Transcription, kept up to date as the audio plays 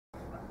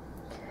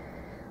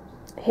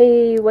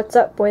Hey, what's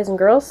up, boys and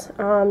girls?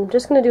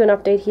 Just going to do an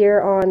update here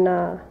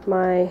on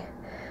my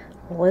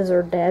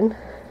lizard den.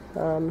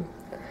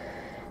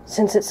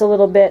 Since it's a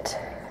little bit,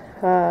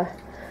 well,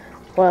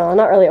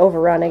 not really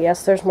overrun, I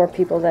guess. There's more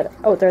people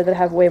out there that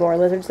have way more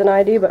lizards than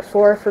I do, but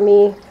 4 for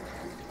me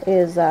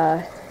is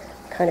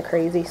kind of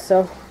crazy.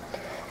 So,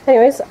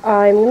 anyways,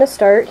 I'm going to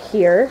start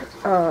here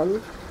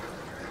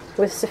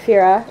with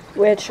Saphira,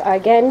 which I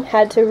again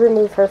had to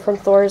remove her from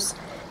Thor's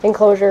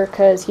enclosure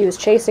because he was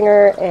chasing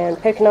her and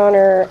picking on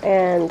her,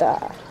 and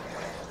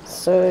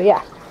so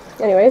yeah.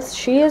 Anyways,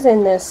 she is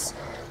in this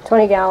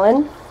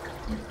 20-gallon,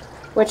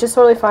 which is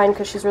totally fine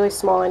because she's really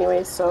small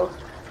anyways, so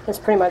it's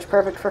pretty much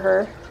perfect for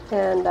her.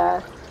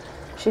 And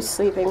she's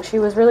sleeping. She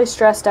was really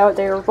stressed out.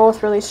 They were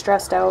both really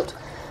stressed out,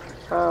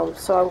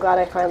 so I'm glad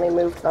I finally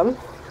moved them.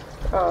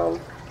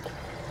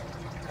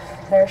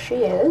 There she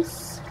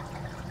is.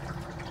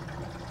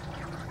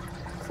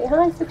 Say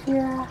hi,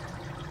 Saphira.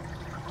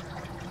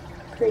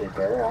 Pretty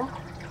girl.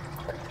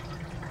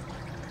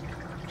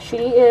 She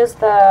is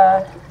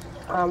the,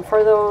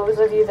 for those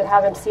of you that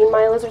haven't seen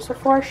my lizards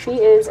before, she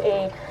is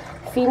a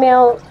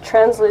female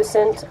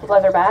translucent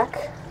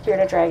leatherback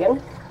bearded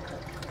dragon.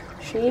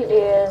 She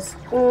is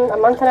a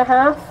month and a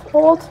half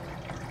old,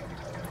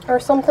 or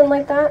something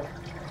like that.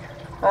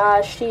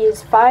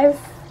 She's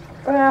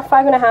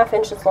 5.5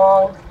 inches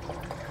long,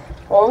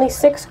 only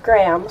 6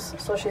 grams,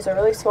 so she's a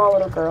really small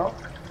little girl.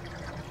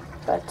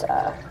 But,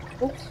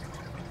 oops.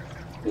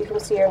 You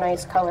can see her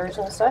nice colors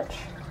and such.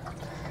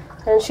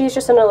 And she's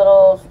just in a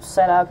little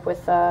setup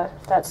with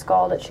that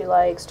skull that she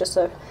likes, just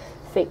a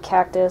fake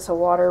cactus, a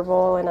water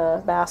bowl, and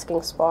a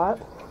basking spot.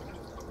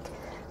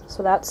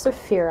 So that's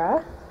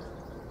Saphira.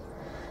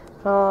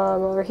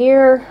 Over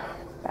here,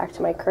 back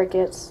to my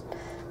crickets.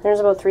 There's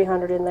about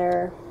 300 in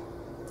there.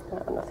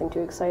 Nothing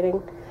too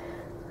exciting.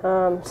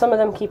 Some of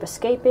them keep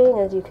escaping,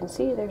 as you can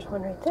see. There's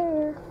one right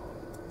there.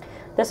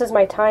 This is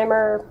my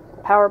timer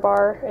power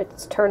bar.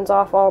 It turns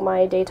off all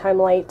my daytime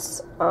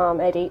lights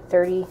at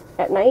 8:30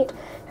 at night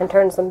and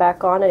turns them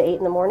back on at 8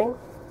 in the morning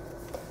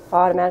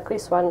automatically,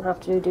 so I don't have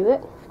to do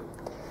it.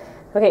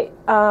 Okay,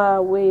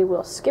 we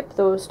will skip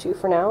those two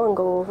for now and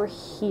go over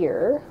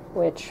here,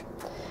 which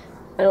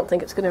I don't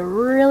think it's going to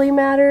really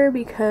matter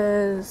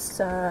because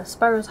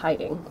Spyro's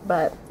hiding.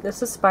 But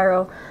this is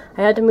Spyro.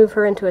 I had to move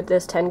her into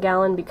this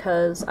 10-gallon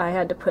because I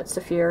had to put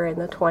Saphira in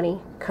the 20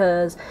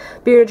 because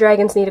bearded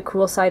dragons need a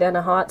cool side and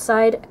a hot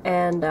side,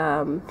 and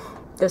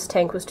this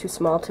tank was too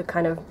small to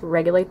kind of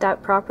regulate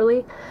that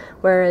properly,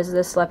 whereas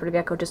this leopard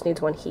gecko just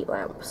needs one heat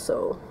lamp.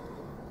 So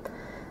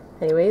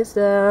anyways,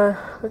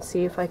 let's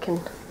see if I can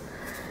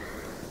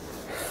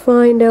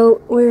find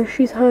out where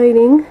she's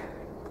hiding.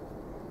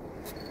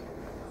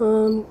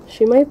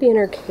 She might be in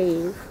her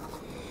cave.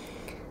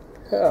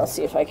 I'll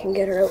see if I can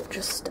get her out.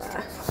 Just,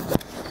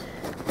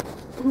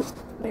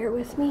 bear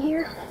with me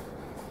here.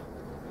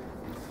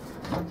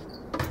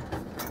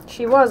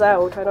 She was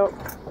out, but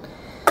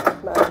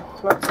not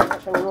so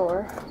much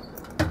anymore.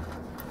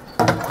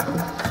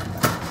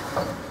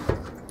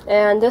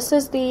 And this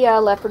is the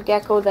leopard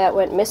gecko that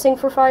went missing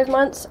for 5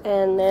 months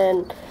and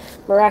then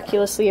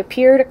miraculously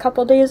appeared a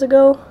couple days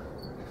ago.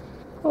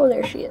 Oh,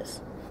 there she is.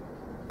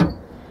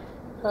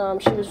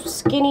 She was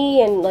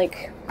skinny and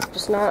like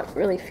just not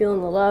really feeling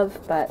the love,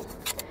 but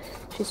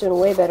she's doing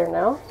way better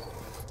now.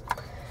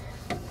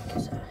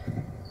 Just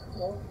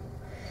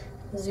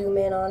zoom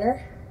in on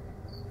her.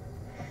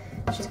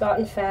 She's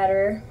gotten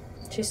fatter.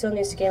 She still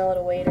needs to gain a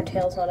little weight. Her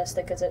tail's not as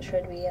thick as it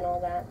should be and all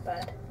that,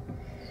 but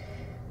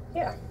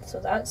yeah. So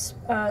that's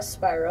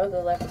Spyro,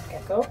 the leopard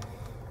gecko,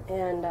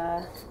 and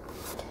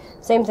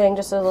same thing,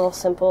 just a little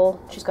simple.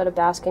 She's got a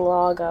basking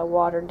log, a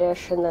water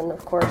dish, and then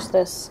of course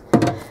this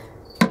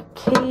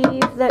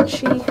cave that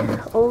she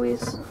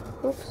always,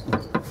 oops,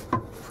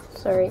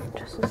 sorry,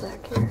 just a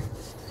sec here,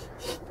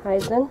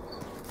 hides in.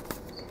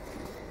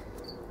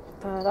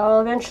 But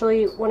I'll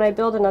eventually, when I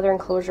build another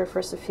enclosure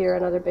for Saphira,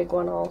 another big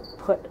one, I'll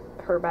put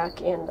her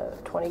back in the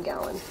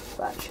 20-gallon,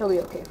 but she'll be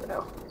okay for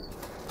now.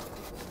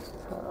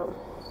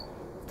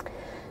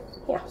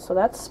 Yeah, so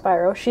that's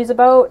Spyro. She's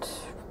about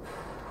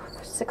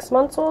 6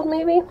 months old,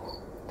 maybe.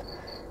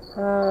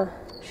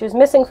 She was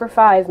missing for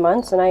 5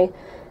 months, and I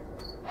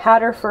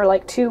had her for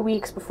like 2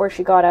 weeks before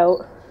she got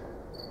out,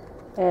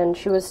 and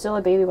she was still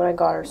a baby when I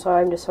got her, so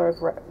I'm just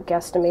sort of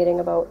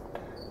guesstimating about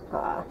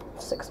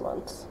 6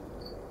 months.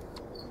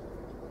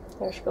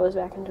 There she goes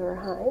back into her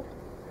hide.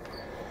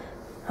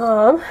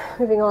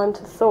 Moving on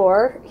to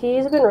Thor.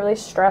 He's been really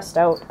stressed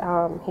out.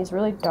 He's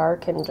really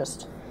dark and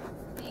just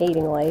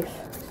hating life.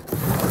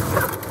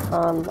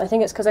 I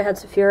think it's because I had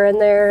Saphira in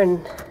there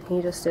and he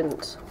just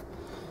didn't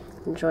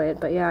enjoy it,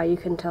 but yeah, you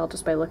can tell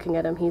just by looking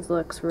at him, he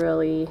looks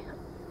really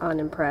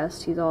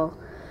unimpressed. He's all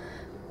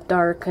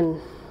dark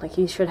and like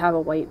he should have a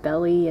white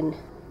belly and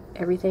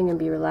everything and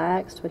be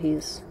relaxed, but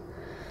he's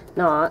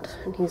not,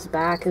 and his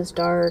back is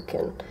dark.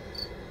 And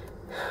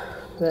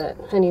but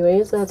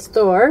anyways, that's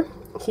Thor.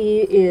 He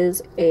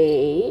is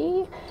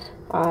a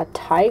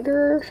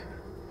tiger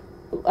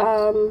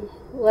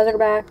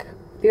leatherback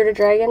bearded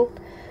dragon.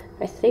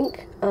 I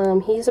think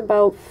he's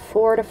about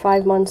 4 to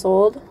 5 months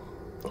old.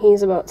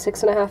 He's about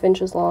 6.5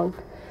 inches long,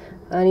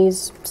 and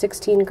he's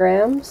 16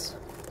 grams.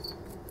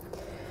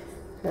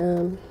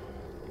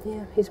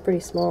 Yeah, he's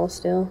pretty small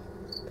still,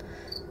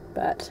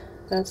 but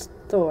that's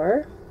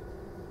Thor.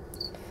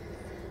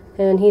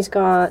 And he's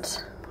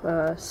got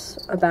a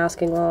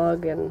basking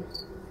log and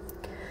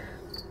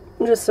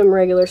just some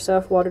regular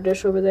stuff, water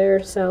dish over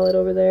there, salad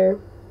over there,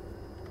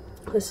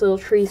 this little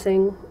tree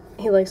thing.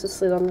 He likes to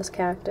sit on this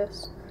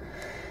cactus.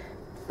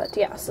 But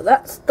yeah, so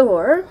that's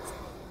Thor.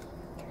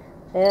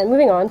 And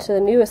moving on to the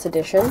newest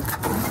addition,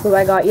 who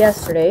I got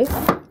yesterday,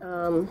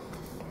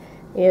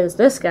 is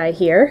this guy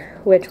here,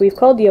 which we've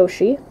called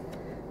Yoshi.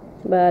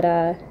 But,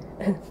 hi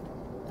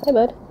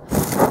bud.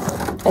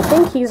 I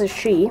think he's a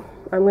she.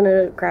 I'm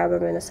gonna grab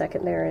him in a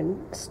second there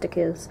and stick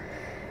his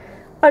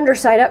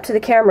underside up to the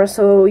camera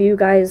so you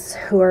guys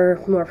who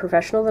are more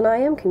professional than I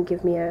am can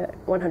give me a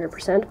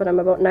 100%, but I'm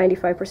about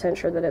 95%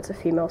 sure that it's a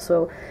female,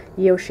 so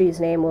Yoshi's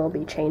name will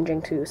be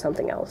changing to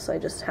something else. I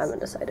just haven't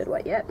decided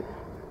what yet.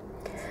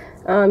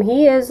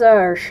 He is,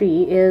 or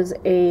she is,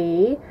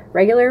 a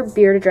regular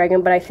bearded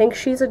dragon, but I think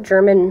she's a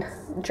German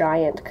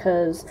giant,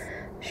 because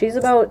she's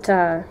about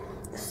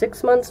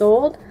 6 months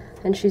old,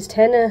 and she's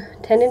 10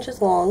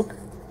 inches long,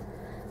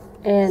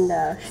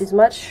 and she's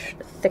much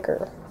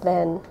thicker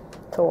than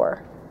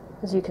Thor,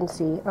 as you can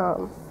see.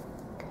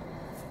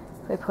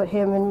 If I put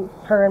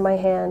her in my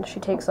hand,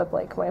 she takes up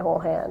like my whole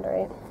hand,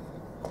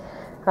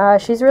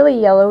 right? She's really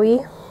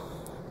yellowy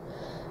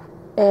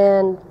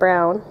and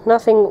brown.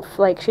 Nothing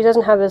like, she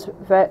doesn't have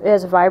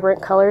as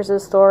vibrant colors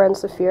as Thor and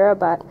Saphira,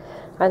 but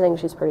I think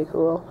she's pretty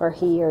cool, or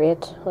he or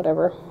it,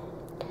 whatever.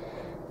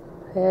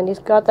 And he's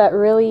got that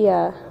really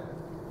if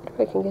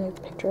I can get a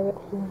picture of it,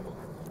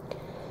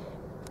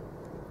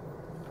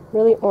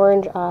 really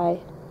orange eye.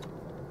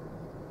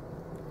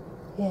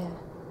 Yeah.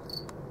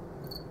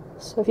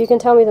 So if you can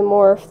tell me the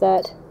morph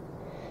that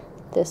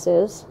this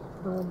is.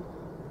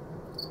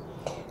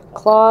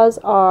 Claws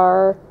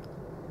are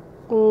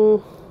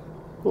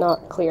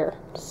not clear,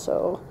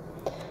 so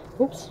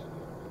oops.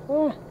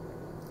 So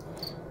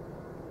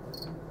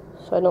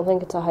I don't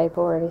think it's a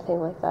hypo or anything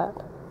like that.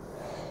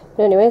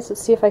 But anyways,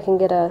 let's see if I can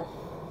get a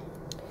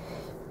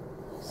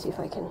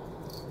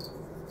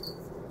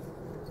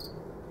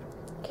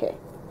okay.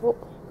 Oh.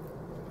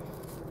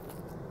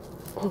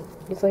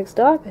 He's like,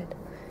 stop it.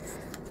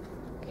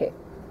 Okay.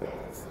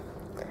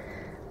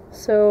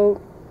 So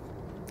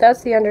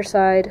that's the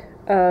underside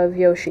of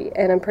Yoshi,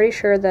 and I'm pretty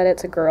sure that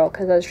it's a girl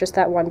because there's just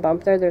that one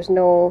bump there. There's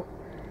no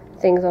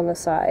things on the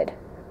side.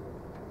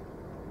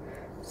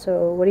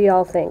 So what do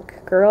y'all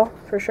think? Girl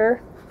for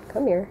sure?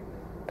 Come here.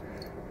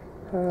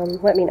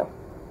 Let me know.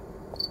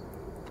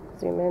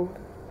 Zoom in.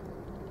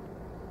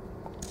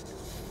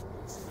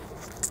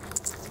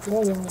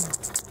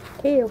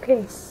 Yeah.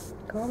 Okay.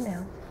 Calm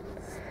down.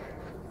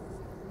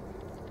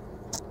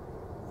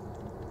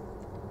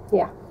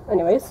 Yeah,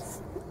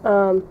 anyways,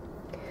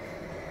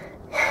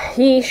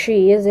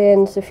 she is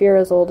in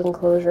Saphira's old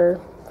enclosure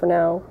for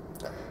now.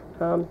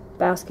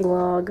 Basking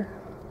log.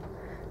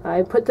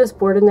 I put this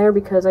board in there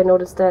because I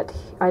noticed that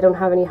I don't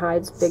have any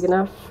hides big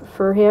enough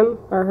for him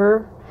or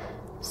her,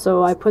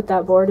 so I put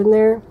that board in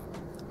there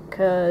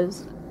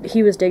because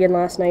he was digging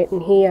last night,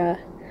 and he,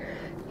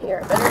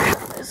 here, I better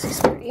show this, he's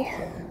pretty.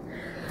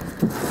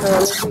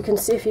 If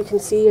you can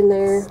see in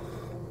there,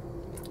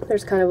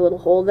 there's kind of a little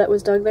hole that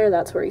was dug there.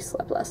 That's where he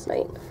slept last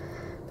night.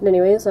 But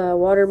anyways,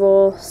 water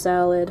bowl,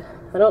 salad.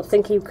 I don't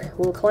think he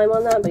will climb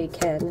on that, but he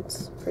can.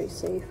 It's pretty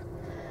safe.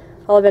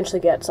 I'll eventually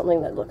get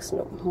something that looks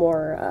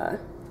more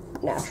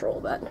natural,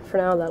 but for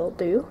now that'll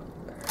do.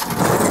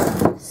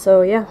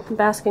 So yeah,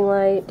 basking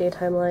light,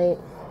 daytime light.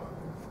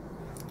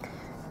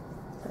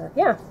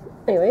 Yeah,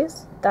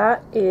 anyways,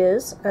 that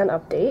is an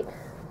update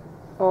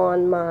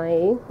on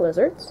my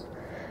lizards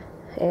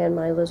and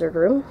my lizard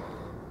room.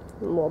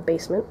 Well,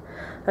 basement.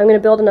 I'm going to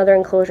build another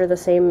enclosure the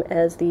same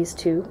as these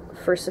two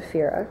for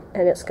Saphira,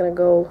 and it's going to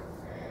go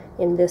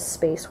in this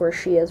space where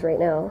she is right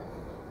now.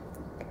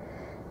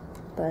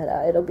 But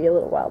it'll be a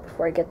little while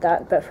before I get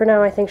that. But for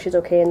now, I think she's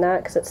okay in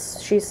that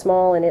because she's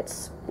small and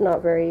it's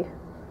not very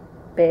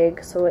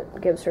big, so it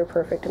gives her a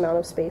perfect amount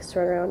of space to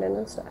run around in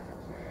and stuff.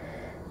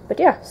 But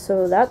yeah,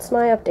 so that's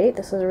my update.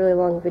 This is a really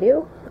long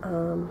video.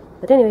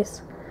 But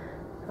anyways,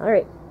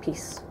 alright,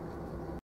 peace.